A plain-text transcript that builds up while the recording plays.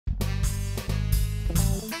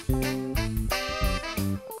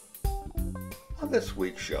On this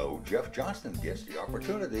week's show, Jeff Johnston gets the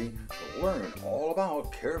opportunity to learn all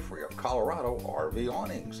about Carefree of Colorado RV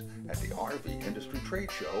awnings at the RV Industry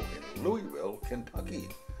Trade Show in Louisville, Kentucky.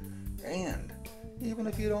 And even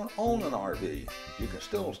if you don't own an RV, you can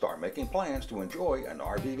still start making plans to enjoy an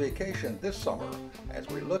RV vacation this summer as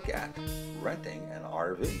we look at renting an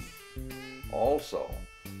RV. Also,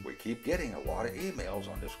 we keep getting a lot of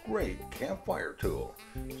emails on this great campfire tool.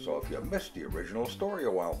 So if you missed the original story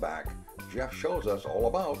a while back, Jeff shows us all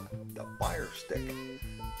about the fire stick.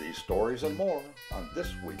 These stories and more on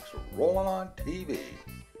this week's Rolling on TV.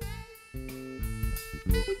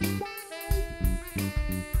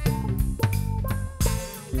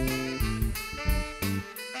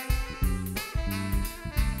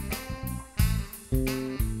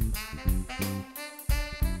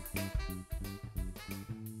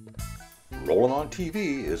 Rolling on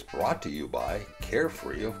TV is brought to you by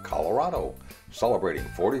Carefree of Colorado, celebrating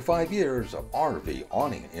 45 years of RV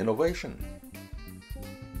awning innovation.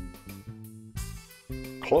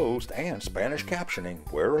 Closed and Spanish captioning,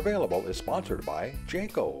 where available, is sponsored by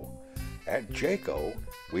Jayco. At Jayco,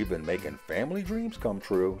 we've been making family dreams come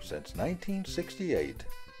true since 1968.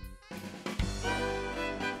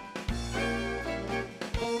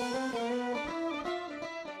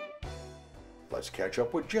 Let's catch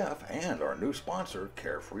up with Jeff and our new sponsor,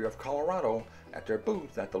 Carefree of Colorado, at their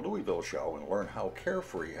booth at the Louisville show and learn how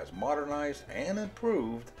Carefree has modernized and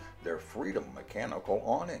improved their Freedom mechanical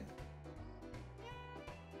awning.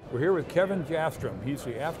 We're here with Kevin Jastrem. He's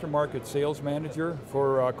the aftermarket sales manager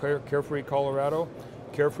for Carefree Colorado.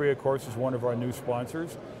 Carefree, of course, is one of our new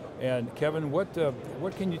sponsors. And Kevin, what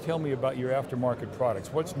can you tell me about your aftermarket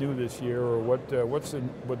products? What's new this year, or what's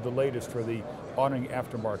the latest for the awning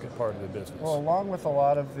aftermarket part of the business? Well, along with a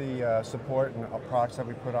lot of the support and products that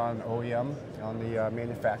we put on OEM, on the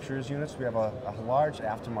manufacturer's units, we have a large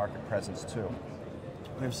aftermarket presence too.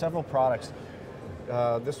 We have several products.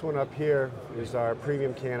 This one up here is our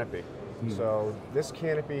premium canopy. So this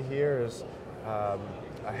canopy here is a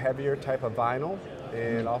heavier type of vinyl,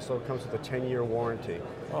 and also comes with a 10-year warranty.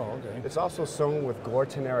 Oh, okay. It's also sewn with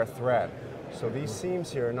Gortonera thread. So these seams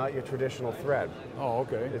here are not your traditional thread. Oh,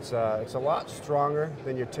 okay. It's a lot stronger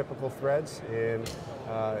than your typical threads, and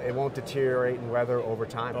it won't deteriorate in weather over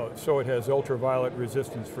time. Oh, so it has ultraviolet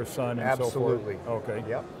resistance for sun and so forth? Absolutely. Okay.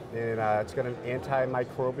 Yep. And it's got an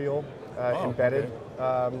antimicrobial embedded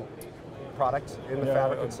product in the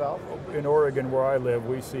fabric itself. In Oregon, where I live,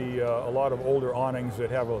 we see a lot of older awnings that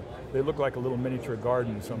have they look like a little miniature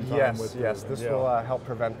garden sometimes. Yes, this will help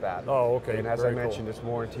prevent that. Oh, okay. And as I mentioned, it's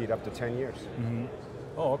warranted up to 10 years. Mm-hmm.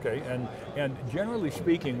 Oh, okay. And generally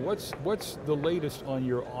speaking, what's the latest on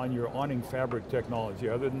your awning fabric technology?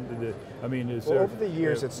 Other than over the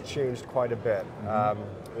years, it's changed quite a bit.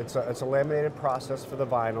 It's a laminated process for the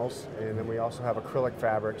vinyls, and then we also have acrylic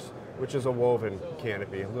fabrics, which is a woven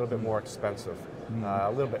canopy, a little bit more expensive, a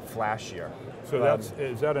little bit flashier. So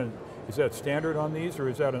is that standard on these, or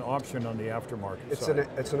is that an option on the aftermarket side?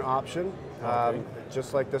 It's an option. Okay.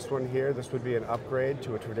 Just like this one here, this would be an upgrade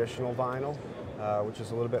to a traditional vinyl, which is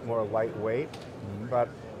a little bit more lightweight. But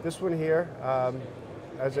this one here,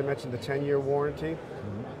 as I mentioned, the 10-year warranty,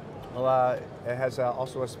 it has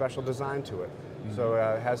also a special design to it. So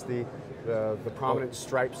it has the prominent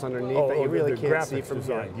stripes underneath that you really can't see from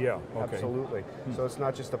design. here. Yeah, okay. Absolutely. So it's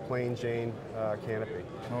not just a plain Jane canopy.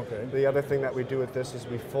 Okay. The other thing that we do with this is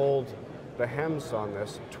we fold the hems on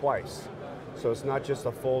this twice. So it's not just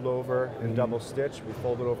a fold over and double stitch, we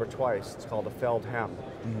fold it over twice. It's called a felled hem.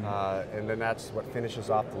 And then that's what finishes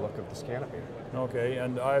off the look of this canopy. Okay,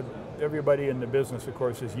 and everybody in the business, of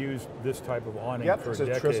course, has used this type of awning for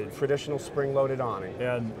decades. It's a traditional spring-loaded awning.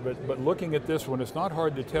 But looking at this one, it's not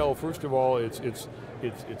hard to tell. First of all, it's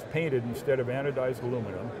painted instead of anodized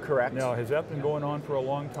aluminum. Correct. Now, has that been going on for a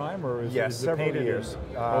long time, or is it several painted years.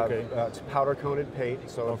 Okay. It's powder-coated paint,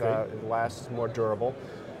 so it lasts more durable.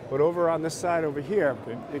 But over on this side over here,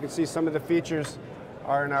 you can see some of the features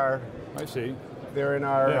are in our. I see. They're in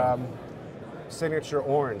our signature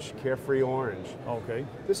orange, Carefree Orange. Okay.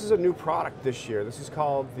 This is a new product this year. This is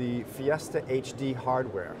called the Fiesta HD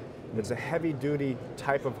hardware. It's a heavy-duty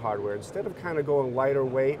type of hardware. Instead of kind of going lighter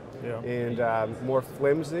weight and more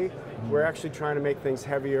flimsy, we're actually trying to make things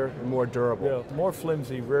heavier and more durable. Yeah, more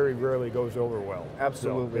flimsy very rarely goes over well.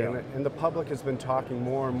 Absolutely, So, and the public has been talking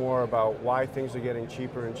more and more about why things are getting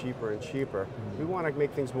cheaper and cheaper and cheaper. We want to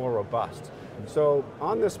make things more robust. So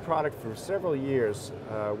on this product for several years,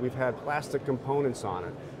 we've had plastic components on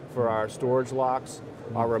it for our storage locks,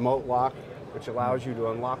 our remote lock, which allows you to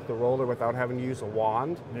unlock the roller without having to use a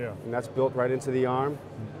wand. Yeah. And that's built right into the arm.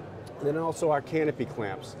 And then also our canopy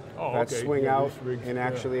clamps that swing out and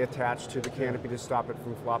actually attach to the canopy to stop it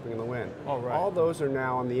from flopping in the wind. All those are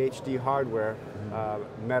now on the HD hardware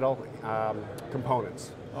metal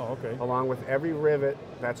components. Along with every rivet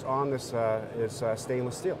that's on this is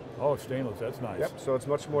stainless steel. Oh, stainless, that's nice. Yep, so it's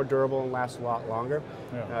much more durable and lasts a lot longer.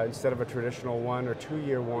 Instead of a traditional 1 or 2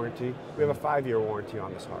 year warranty, we have a 5-year warranty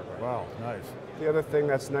on this hardware. Wow, nice. The other thing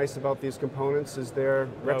that's nice about these components is they're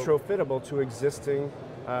retrofittable to existing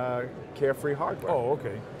Carefree hardware. Oh,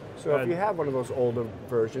 okay. So if you have one of those older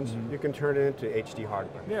versions, you can turn it into HD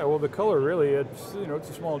hardware. Yeah, well, the color really, it's it's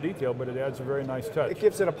a small detail, but it adds a very nice touch. It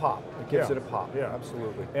gives it a pop. It gives it a pop. Yeah,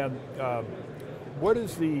 absolutely. And what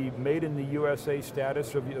is the made in the USA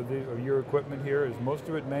status of your equipment here? Is most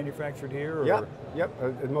of it manufactured here? Or?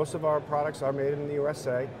 Yep. Most of our products are made in the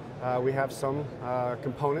USA. We have some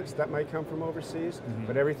components that might come from overseas,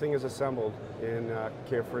 but everything is assembled in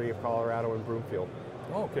Carefree of Colorado and Broomfield.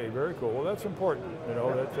 Okay, very cool. Well, that's important.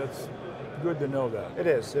 That's good to know that. It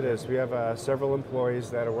is. It is. We have several employees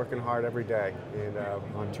that are working hard every day and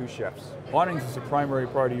on 2 shifts. Awnings is a primary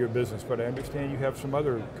part of your business, but I understand you have some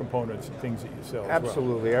other components and things that you sell.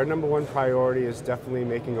 Absolutely. As well. Our number 1 priority is definitely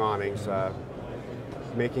making awnings,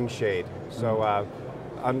 making shade. So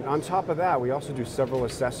on top of that, we also do several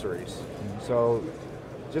accessories. So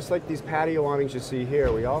just like these patio awnings you see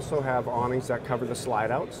here, we also have awnings that cover the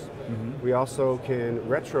slide outs. We also can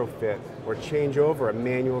retrofit or change over a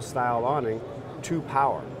manual style awning to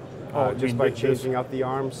power just by changing out the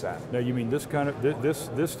arm set. Now you mean this kind of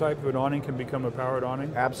this type of an awning can become a powered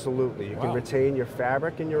awning? Absolutely. You can retain your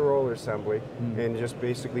fabric and your roller assembly and just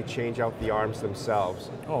basically change out the arms themselves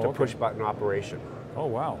to push button operation. Oh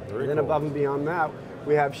wow, very cool. And then above and beyond that,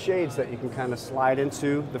 we have shades that you can kind of slide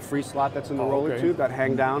into the free slot that's in the roller tube that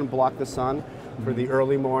hang down and block the sun for the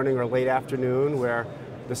early morning or late afternoon where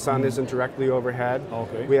the sun isn't directly overhead.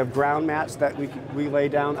 We have ground mats that we lay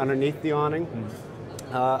down underneath the awning,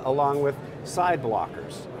 along with side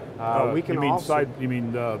blockers. We can you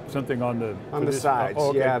mean something on the sides?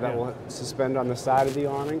 That will suspend on the side of the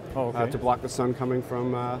awning to block the sun coming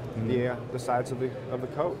from the sides of the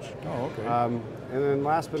coach. And then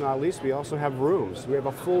last but not least, we also have rooms. We have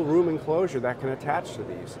a full room enclosure that can attach to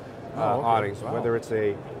these awnings, whether it's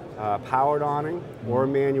a powered awning or a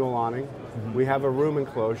manual awning. We have a room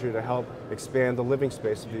enclosure to help expand the living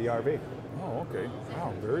space of the RV. Oh, okay.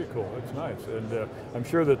 Wow, very cool. That's nice. And I'm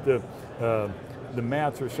sure that the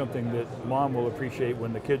mats are something that Mom will appreciate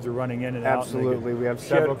when the kids are running in and out. Absolutely. We have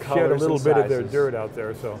several colors shed a little and bit sizes. of their dirt out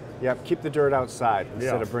there. So. Yep, keep the dirt outside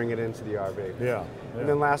instead of bringing it into the RV. Yeah. And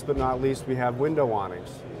then last but not least, we have window awnings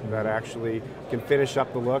that actually can finish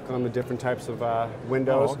up the look on the different types of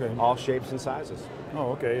windows, all shapes and sizes.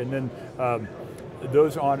 Oh, okay. And then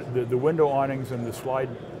those the window awnings and the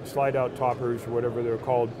slide out toppers, or whatever they're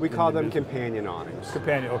called. We call them companion awnings.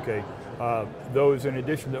 Companion, okay. Those, in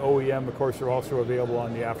addition to OEM, of course, are also available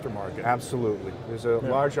on the aftermarket. Absolutely. There's a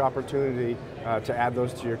large opportunity to add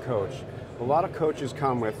those to your coach. A lot of coaches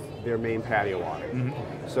come with their main patio awning.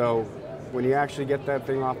 So when you actually get that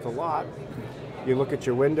thing off the lot, you look at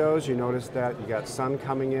your windows, you notice that you got sun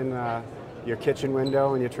coming in your kitchen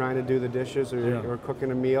window and you're trying to do the dishes or you're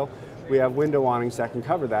cooking a meal. We have window awnings that can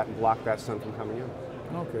cover that and block that sun from coming in.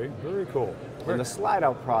 Okay, very cool. And the slide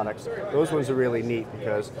out products, those ones are really neat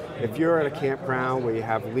because if you're at a campground where you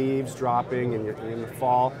have leaves dropping and you're in the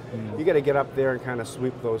fall, you got to get up there and kind of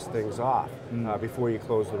sweep those things off before you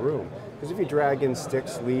close the room. Because if you drag in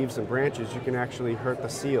sticks, leaves, and branches, you can actually hurt the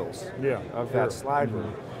seals of that slide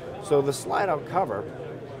room. So the slide out cover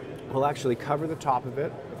will actually cover the top of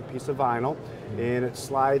it with a piece of vinyl, and it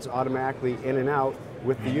slides automatically in and out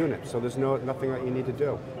with the unit. So there's nothing that you need to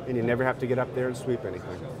do, and you never have to get up there and sweep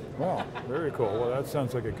anything. Wow, very cool. Well, that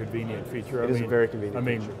sounds like a convenient feature. It is a very convenient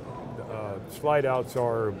feature. Slide outs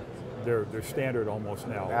are they're standard almost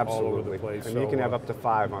now all over the place. And you can have up to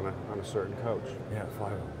 5 on a certain coach. Yeah,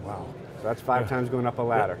 5. Wow. So that's 5 times going up a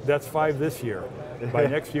ladder. That's 5 this year. By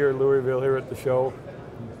next year, Louisville here at the show,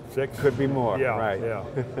 6 could be more. Yeah, right. Yeah.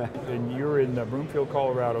 And you're in Broomfield,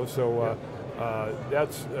 Colorado, so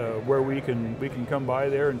that's where we can come by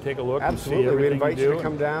there and take a look. Absolutely. And see everything we invite you to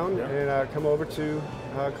come down yeah. and come over to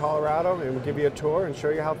Colorado, and we'll give you a tour and show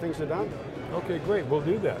you how things are done. Okay, great. We'll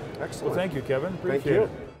do that. Excellent. Well, thank you, Kevin. Appreciate Thank you. it.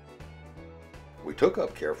 We took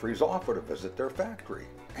up Carefree's offer to visit their factory,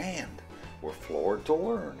 and we're floored to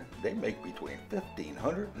learn they make between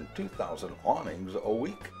 1,500 and 2,000 awnings a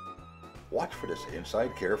week. Watch for this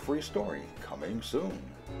inside Carefree story coming soon.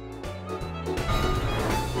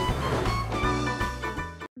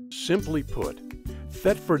 Simply put,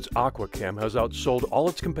 Thetford's AquaChem has outsold all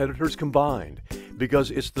its competitors combined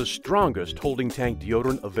because it's the strongest holding tank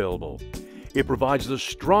deodorant available. It provides the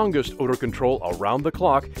strongest odor control around the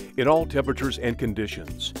clock in all temperatures and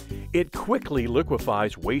conditions. It quickly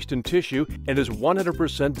liquefies waste and tissue and is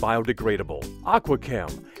 100% biodegradable.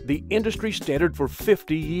 AquaChem, the industry standard for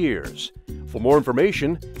 50 years. For more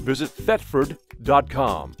information, visit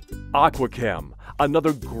Thetford.com. AquaChem,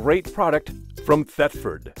 another great product from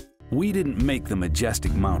Thetford. We didn't make the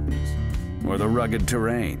majestic mountains, or the rugged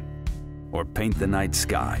terrain, or paint the night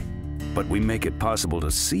sky, but we make it possible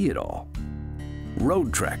to see it all.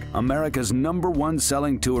 Road Trek, America's #1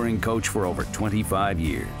 selling touring coach for over 25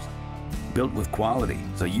 years. Built with quality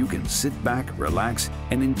so you can sit back, relax,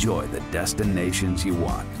 and enjoy the destinations you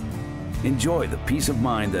want. Enjoy the peace of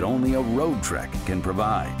mind that only a Road Trek can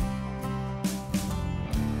provide.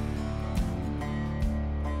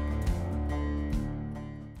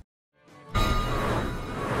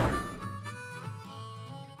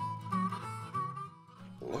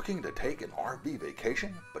 Looking to take an RV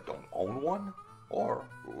vacation but don't own one? Or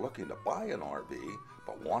looking to buy an RV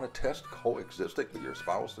but want to test coexisting with your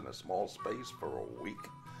spouse in a small space for a week?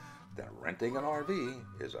 Then renting an RV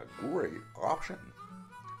is a great option.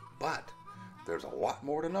 But there's a lot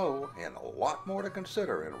more to know and a lot more to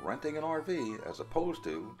consider in renting an RV as opposed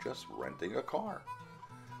to just renting a car.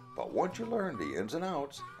 But once you learn the ins and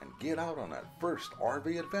outs and get out on that first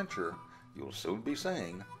RV adventure, you'll soon be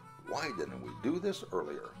saying, "Why didn't we do this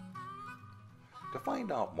earlier?" To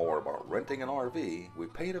find out more about renting an RV, we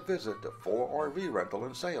paid a visit to Fuller RV Rental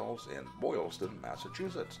and Sales in Boylston,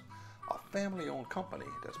 Massachusetts, a family-owned company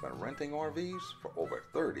that's been renting RVs for over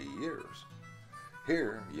 30 years.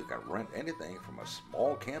 Here, you can rent anything from a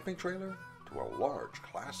small camping trailer to a large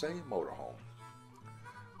Class A motorhome.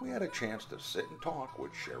 We had a chance to sit and talk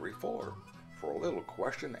with Sherry Fuller for a little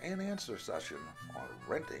question and answer session on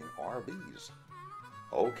renting RVs.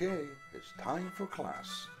 Okay, it's time for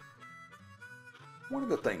class. One of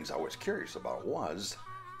the things I was curious about was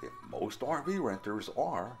if most RV renters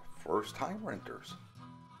are first-time renters.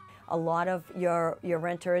 A lot of your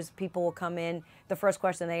renters, people will come in, the first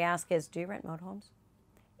question they ask is, do you rent motorhomes?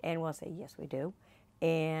 And we'll say, yes, we do.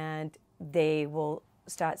 And they will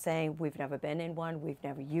start saying, we've never been in one, we've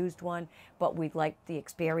never used one, but we'd like the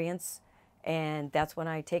experience. And that's when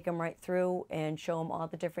I take them right through and show them all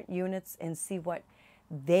the different units and see what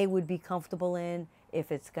they would be comfortable in,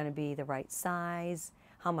 if it's going to be the right size,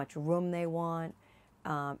 how much room they want,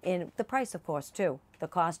 and the price, of course, too, the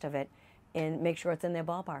cost of it, and make sure it's in their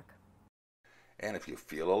ballpark. And if you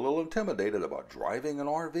feel a little intimidated about driving an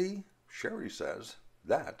RV, Sherry says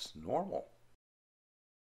that's normal.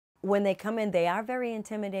 When they come in, they are very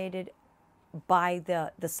intimidated by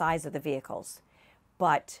the size of the vehicles,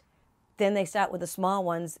 but then they start with the small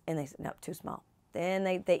ones and they say, no, too small. Then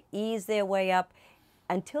they ease their way up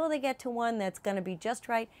until they get to one that's going to be just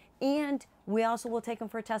right, and we also will take them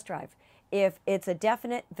for a test drive. If it's a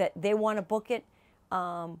definite that they want to book it,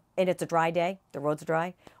 and it's a dry day, the roads are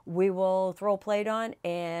dry, we will throw a plate on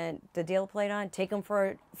and the dealer plate on, take them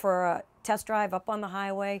for a test drive up on the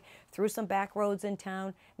highway, through some back roads in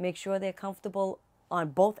town, make sure they're comfortable on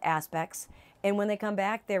both aspects. And when they come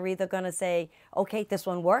back, they're either going to say, okay, this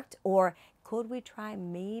one worked, or could we try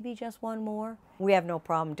maybe just one more? We have no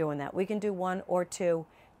problem doing that. We can do one or two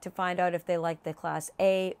to find out if they like the Class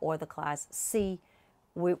A or the Class C.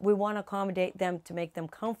 We want to accommodate them to make them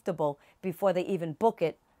comfortable before they even book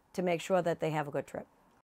it, to make sure that they have a good trip.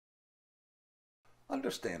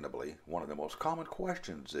 Understandably, one of the most common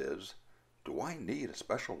questions is, do I need a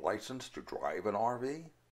special license to drive an RV?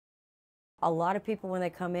 A lot of people, when they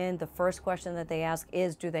come in, the first question that they ask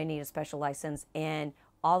is, do they need a special license? And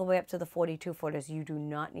all the way up to the 42-footers, you do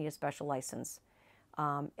not need a special license.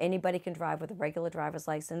 Anybody can drive with a regular driver's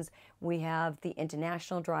license. We have the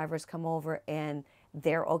international drivers come over and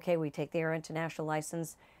they're okay. We take their international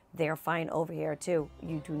license. They're fine over here too.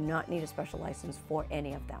 You do not need a special license for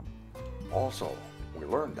any of them. Also, we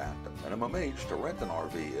learned that the minimum age to rent an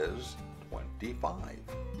RV is 25.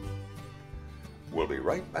 We'll be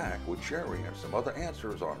right back with Sherry and some other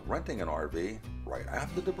answers on renting an RV right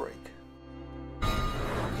after the break.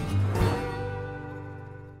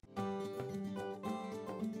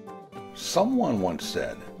 Someone once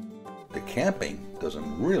said, the camping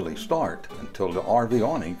doesn't really start until the RV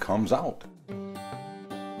awning comes out.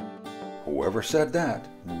 Whoever said that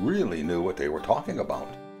really knew what they were talking about.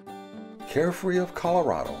 Carefree of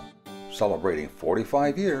Colorado, celebrating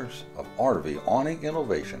 45 years of RV awning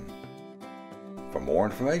innovation. For more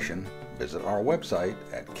information, visit our website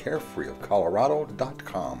at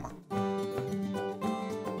carefreeofcolorado.com.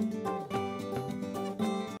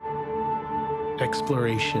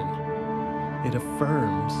 Exploration, It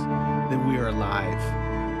affirms that we are alive,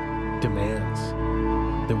 demands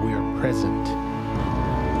that we are present.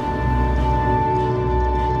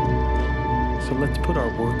 So let's put our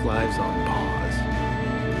work lives on pause,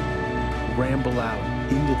 ramble out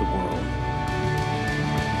into the world,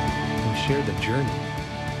 and share the journey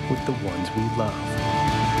with the ones we love.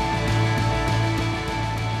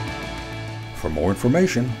 For more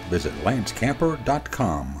information, visit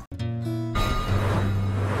lancecamper.com.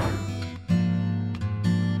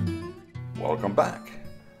 Welcome back.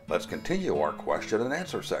 Let's continue our question and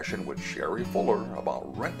answer session with Sherry Fuller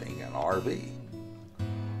about renting an RV.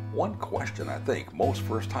 One question I think most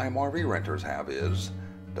first-time RV renters have is,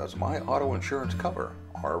 does my auto insurance cover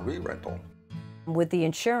RV rental? With the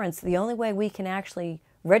insurance, the only way we can actually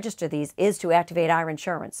register these is to activate our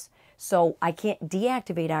insurance. So I can't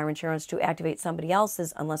deactivate our insurance to activate somebody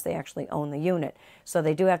else's unless they actually own the unit. So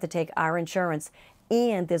they do have to take our insurance,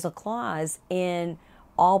 and there's a clause in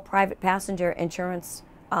all private passenger insurance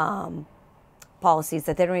policies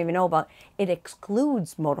that they don't even know about. It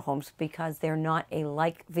excludes motorhomes because they're not a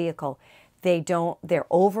like vehicle. They're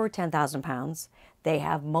over 10,000 pounds. They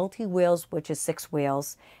have multi-wheels, which is 6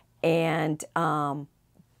 wheels, and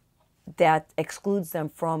that excludes them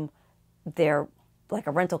from their, like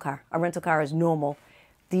a rental car. A rental car is normal.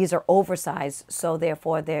 These are oversized, so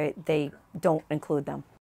therefore they don't include them.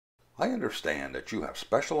 I understand that you have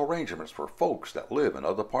special arrangements for folks that live in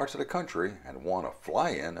other parts of the country and want to fly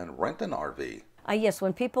in and rent an RV. Yes,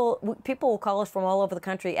 when people will call us from all over the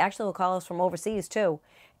country, actually will call us from overseas too,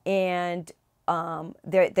 and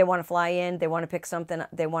they want to fly in, they want to pick something,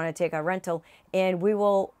 they want to take our rental, and we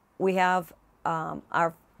have a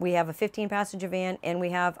 15-passenger van, and we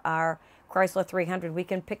have our Chrysler 300. We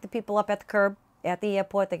can pick the people up at the curb at the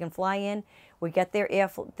airport. They can fly in. We get their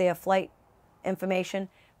flight information,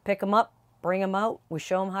 pick them up, bring them out. We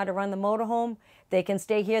show them how to run the motorhome. They can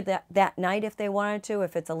stay here that night if they wanted to,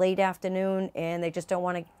 if it's a late afternoon and they just don't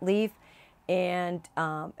want to leave. And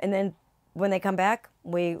then when they come back,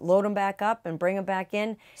 we load them back up and bring them back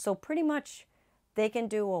in. So pretty much they can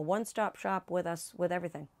do a one-stop shop with us with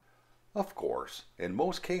everything. Of course, in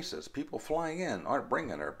most cases, people flying in aren't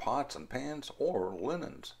bringing their pots and pans or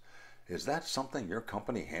linens. Is that something your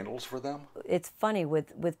company handles for them? It's funny,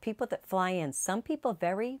 with people that fly in, some people are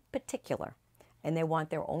very particular, and they want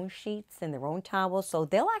their own sheets and their own towels, so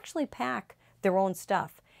they'll actually pack their own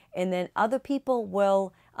stuff. And then other people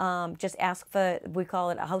will just ask for, we call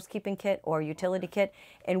it a housekeeping kit or utility kit,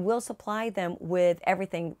 and we'll supply them with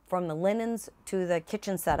everything from the linens to the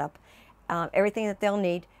kitchen setup, everything that they'll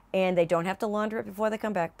need. And they don't have to launder it before they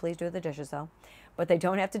come back. Please do the dishes though. But they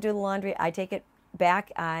don't have to do the laundry. I take it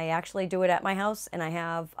back. I actually do it at my house, and I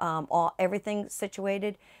have everything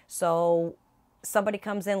situated. So somebody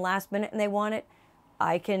comes in last minute and they want it,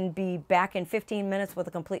 I can be back in 15 minutes with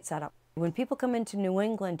a complete setup. When people come into New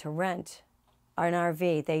England to rent an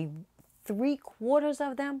RV, 3/4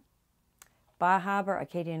 of them, Bar Harbor,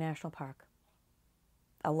 Acadia National Park.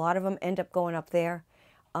 A lot of them end up going up there.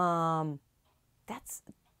 That's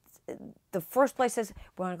the first place is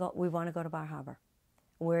we want to go to Bar Harbor.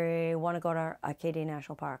 We want to go to Acadia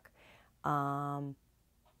National Park.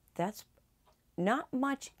 That's not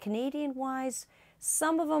much Canadian-wise.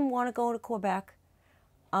 Some of them want to go to Quebec.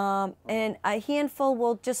 And a handful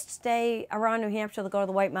will just stay around New Hampshire. They'll go to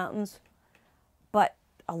the White Mountains. But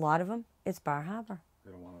a lot of them, it's Bar Harbor.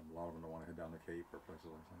 A lot of them don't want to head down the Cape or places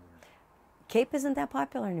like that. Cape isn't that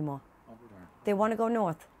popular anymore. They want to go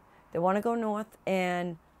north. They want to go north,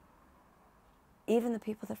 and even the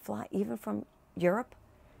people that fly, even from Europe,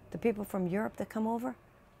 the people from Europe that come over,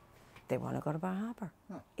 they want to go to Bar Harbor.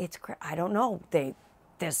 Huh. I don't know.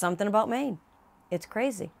 There's something about Maine. It's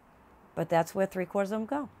crazy. But that's where 3/4 of them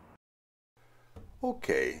go.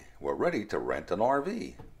 Okay, we're ready to rent an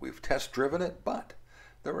RV. We've test driven it, but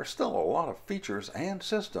there are still a lot of features and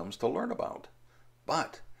systems to learn about.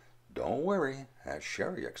 But don't worry, as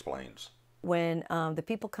Sherry explains. When the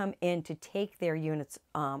people come in to take their units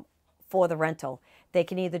for the rental, they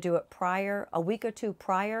can either do it a week or two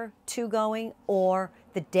prior to going, or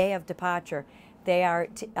the day of departure. They are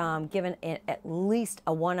given at least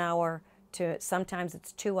a 1 hour to sometimes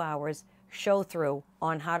it's 2 hours show through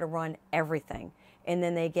on how to run everything. And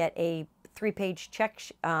then they get a 3-page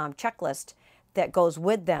checklist that goes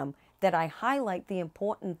with them that I highlight the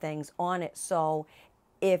important things on it. So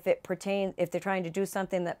if they're trying to do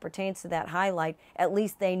something that pertains to that highlight, at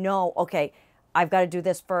least they know, okay, I've got to do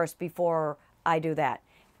this first before I do that.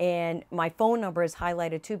 And my phone number is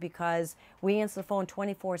highlighted too, because we answer the phone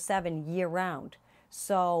 24/7 year round.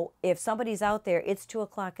 So if somebody's out there, it's 2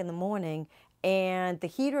 o'clock in the morning and the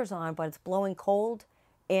heater's on, but it's blowing cold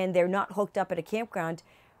and they're not hooked up at a campground,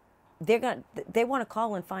 they want to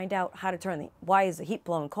call and find out how to turn why is the heat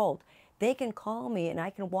blowing cold. They can call me and I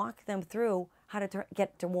can walk them through how to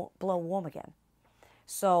get to blow warm again.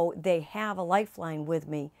 So they have a lifeline with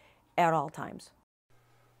me at all times.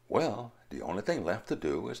 Well, the only thing left to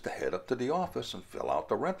do is to head up to the office and fill out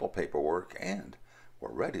the rental paperwork, and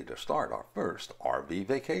we're ready to start our first RV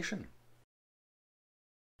vacation.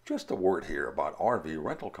 Just a word here about RV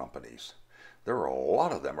rental companies. There are a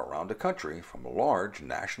lot of them around the country, from large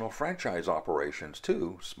national franchise operations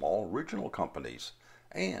to small regional companies.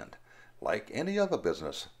 And, like any other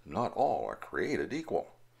business, not all are created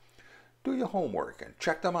equal. Do your homework and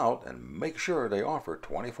check them out, and make sure they offer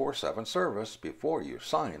 24/7 service before you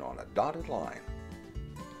sign on a dotted line.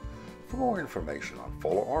 For more information on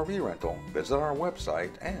Fuller RV Rental, visit our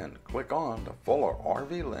website and click on the Fuller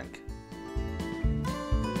RV link.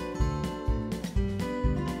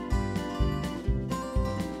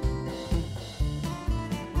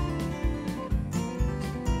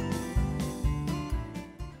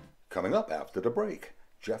 Coming up after the break,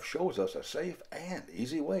 Jeff shows us a safe and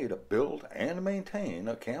easy way to build and maintain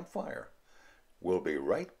a campfire. We'll be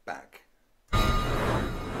right back.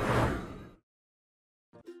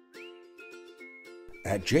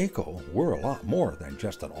 At Jayco, we're a lot more than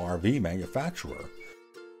just an RV manufacturer.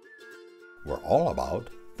 We're all about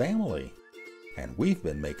family, and we've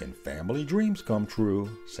been making family dreams come true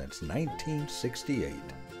since 1968.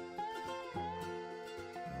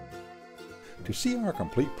 To see our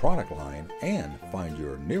complete product line and find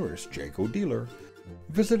your nearest Jayco dealer,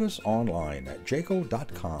 visit us online at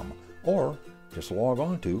jayco.com or just log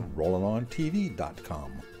on to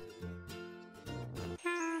rollinontv.com.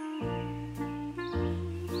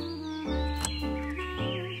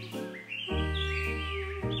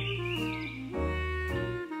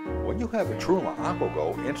 When you have a Truma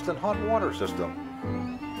AquaGo instant hot water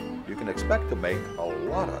system, you can expect to make a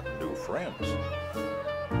lot of new friends.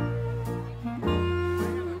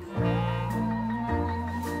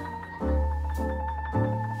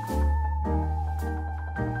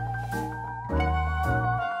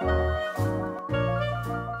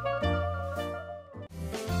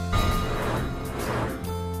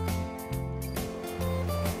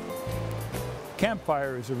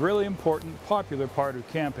 Campfire is a really important, popular part of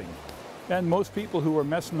camping. And most people who are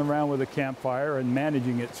messing around with a campfire and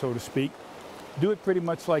managing it, so to speak, do it pretty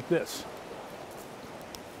much like this.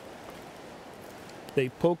 They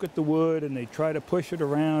poke at the wood and they try to push it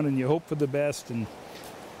around, and you hope for the best, and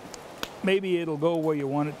maybe it'll go where you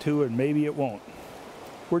want it to and maybe it won't.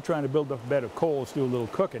 We're trying to build up a bed of coals, do a little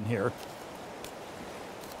cooking here.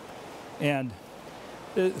 And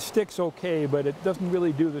it sticks okay, but it doesn't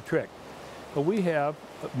really do the trick. But we have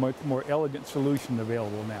a much more elegant solution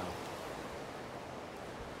available now.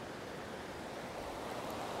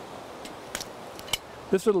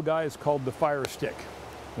 This little guy is called the fire stick.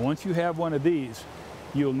 Once you have one of these,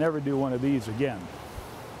 you'll never do one of these again.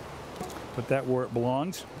 Put that where it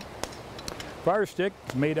belongs. Fire stick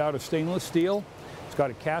is made out of stainless steel. It's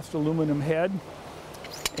got a cast aluminum head,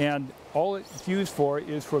 and all it's used for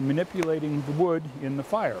is for manipulating the wood in the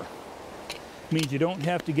fire. Means you don't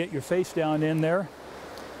have to get your face down in there.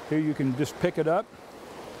 Here you can just pick it up,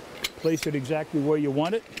 place it exactly where you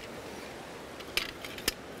want it,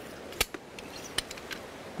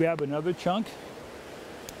 grab another chunk,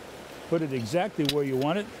 put it exactly where you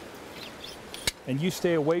want it, and you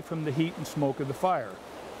stay away from the heat and smoke of the fire.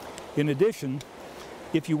 In addition,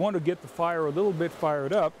 if you want to get the fire a little bit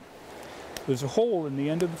fired up, there's a hole in the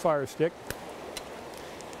end of the fire stick,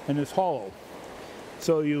 and it's hollow.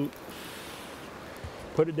 So you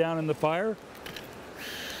put it down in the fire,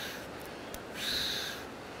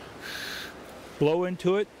 blow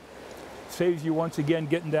into it, saves you once again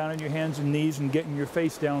getting down on your hands and knees and getting your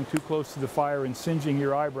face down too close to the fire and singeing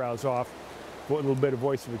your eyebrows off. A little bit of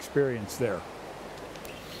voice of experience there.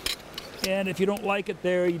 And if you don't like it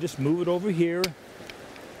there, you just move it over here,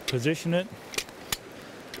 position it.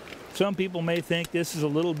 Some people may think this is a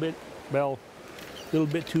little bit, well, a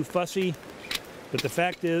little bit too fussy, but the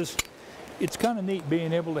fact is, it's kind of neat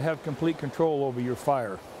being able to have complete control over your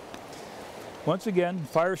fire. Once again,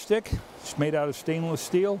 fire stick, it's made out of stainless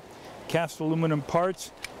steel, cast aluminum parts,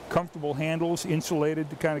 comfortable handles, insulated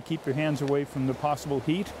to kind of keep your hands away from the possible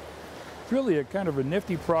heat. It's really a kind of a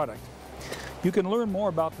nifty product. You can learn more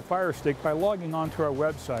about the fire stick by logging on to our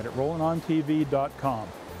website at rollinontv.com.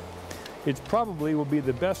 It probably will be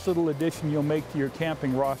the best little addition you'll make to your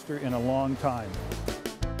camping roster in a long time.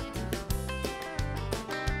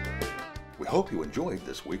 We hope you enjoyed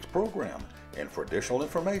this week's program. And for additional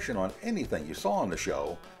information on anything you saw on the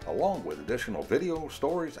show, along with additional video,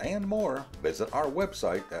 stories, and more, visit our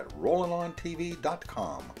website at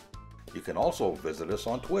rollingontv.com. You can also visit us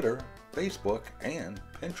on Twitter, Facebook, and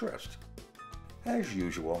Pinterest. As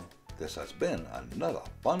usual, this has been another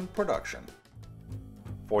fun production.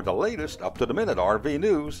 For the latest up-to-the-minute RV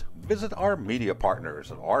news, visit our media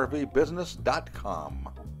partners at rvbusiness.com.